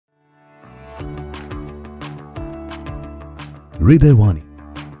Hridayawani.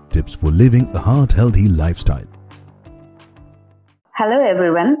 Tips for living a heart-healthy lifestyle. Hello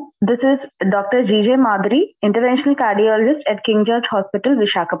everyone, this is Dr. G.J. Madhuri, interventional cardiologist at King George Hospital,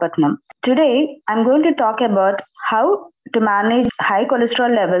 Visakhapatnam. Today, I'm going to talk about how to manage high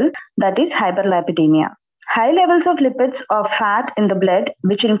cholesterol level, that is hyperlipidemia. High levels of lipids or fat in the blood,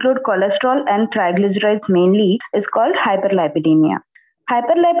 which include cholesterol and triglycerides mainly, is called hyperlipidemia.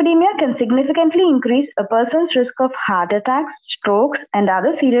 Hyperlipidemia can significantly increase a person's risk of heart attacks, strokes, and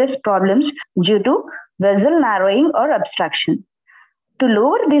other serious problems due to vessel narrowing or obstruction. To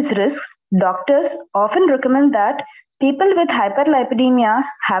lower these risks, doctors often recommend that people with hyperlipidemia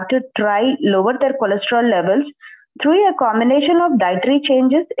have to try lower their cholesterol levels through a combination of dietary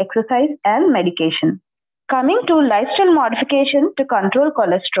changes, exercise, and medication. Coming to lifestyle modification to control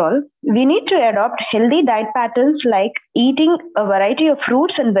cholesterol, we need to adopt healthy diet patterns like eating a variety of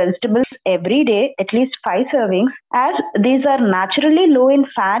fruits and vegetables every day, at least 5 servings, as these are naturally low in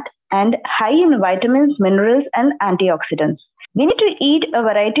fat and high in vitamins, minerals, and antioxidants. We need to eat a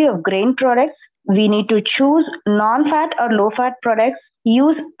variety of grain products. We need to choose non-fat or low-fat products,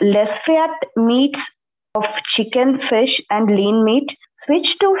 use less fat meats of chicken, fish, and lean meat, switch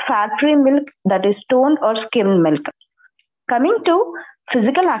to fat-free milk, that is toned or skimmed milk. Coming to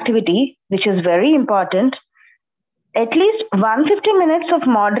physical activity, which is very important, at least 150 minutes of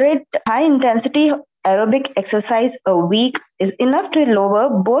moderate high-intensity aerobic exercise a week is enough to lower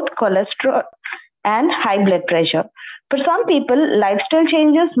both cholesterol and high blood pressure. For some people, lifestyle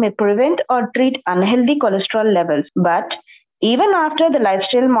changes may prevent or treat unhealthy cholesterol levels, but even after the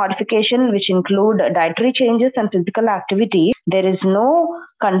lifestyle modification, which include dietary changes and physical activity, there is no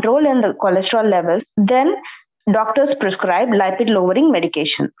control in the cholesterol levels, then doctors prescribe lipid-lowering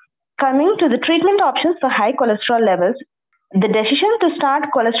medication. Coming to the treatment options for high cholesterol levels, the decision to start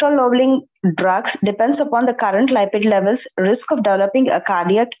cholesterol-lowering drugs depends upon the current lipid levels, risk of developing a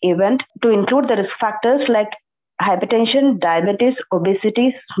cardiac event, to include the risk factors like hypertension, diabetes,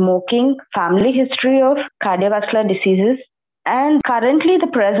 obesity, smoking, family history of cardiovascular diseases, and currently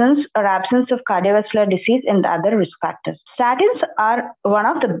the presence or absence of cardiovascular disease and other risk factors. Statins are one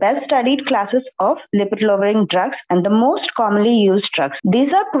of the best studied classes of lipid-lowering drugs and the most commonly used drugs.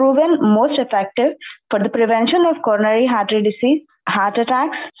 These are proven most effective for the prevention of coronary artery disease, heart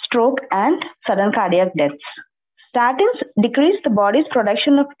attacks, stroke, and sudden cardiac deaths. Statins decrease the body's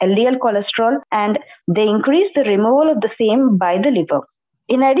production of LDL cholesterol and they increase the removal of the same by the liver.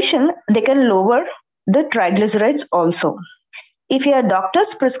 In addition, they can lower the triglycerides also. If your doctors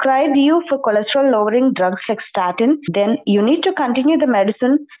prescribe you for cholesterol-lowering drugs like statin, then you need to continue the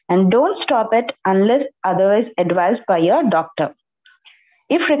medicine and don't stop it unless otherwise advised by your doctor.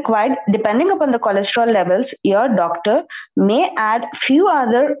 If required, depending upon the cholesterol levels, your doctor may add few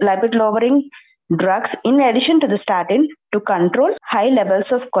other lipid-lowering drugs in addition to the statin to control high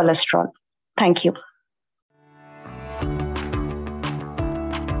levels of cholesterol. Thank you.